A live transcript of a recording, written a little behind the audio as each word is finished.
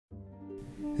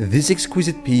This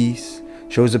exquisite piece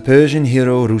shows the Persian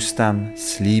hero Rustam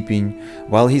sleeping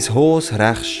while his horse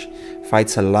Rakhsh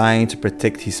fights a lion to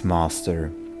protect his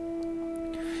master.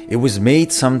 It was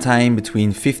made sometime between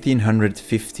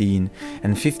 1515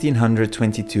 and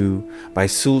 1522 by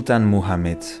Sultan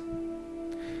Mohammed.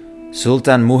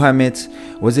 Sultan Mohammed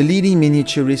was a leading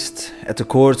miniaturist at the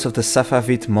courts of the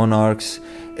Safavid monarchs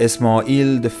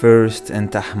Isma'il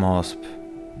and Tahmasp.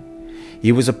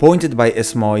 He was appointed by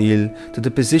Isma'il to the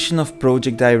position of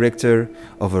project director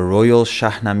of a royal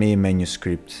Shahnameh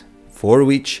manuscript, for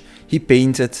which he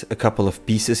painted a couple of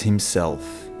pieces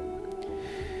himself.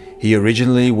 He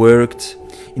originally worked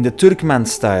in the Turkman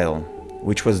style,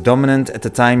 which was dominant at the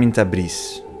time in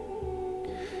Tabriz.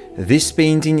 This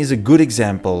painting is a good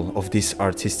example of this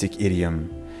artistic idiom,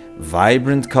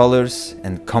 vibrant colors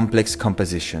and complex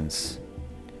compositions.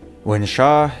 When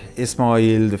Shah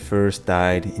Isma'il I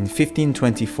died in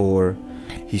 1524,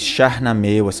 his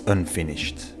Shahnameh was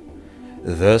unfinished.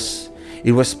 Thus,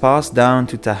 it was passed down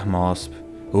to Tahmasp,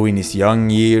 who in his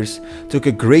young years took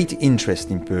a great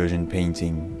interest in Persian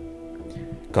painting.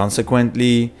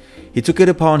 Consequently, he took it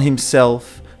upon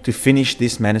himself to finish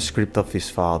this manuscript of his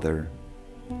father.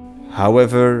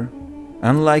 However,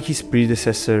 unlike his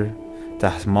predecessor,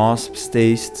 Tahmasp's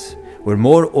tastes were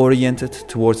more oriented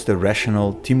towards the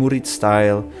rational Timurid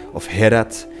style of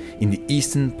Herat in the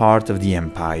eastern part of the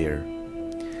empire.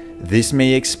 This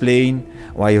may explain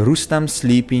why Rustam's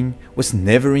sleeping was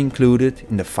never included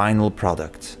in the final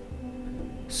product.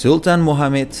 Sultan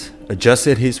Mohammed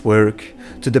adjusted his work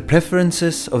to the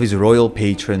preferences of his royal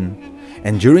patron,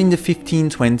 and during the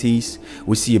 1520s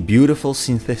we see a beautiful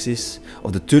synthesis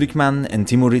of the Turkman and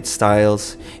Timurid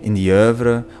styles in the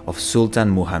oeuvre of Sultan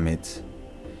Mohammed.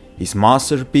 His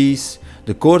masterpiece,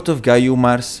 The Court of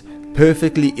Gayumars,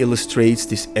 perfectly illustrates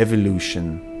this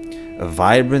evolution. A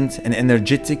vibrant and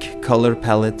energetic color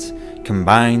palette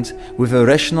combined with a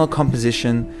rational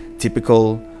composition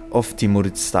typical of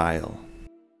Timurid style.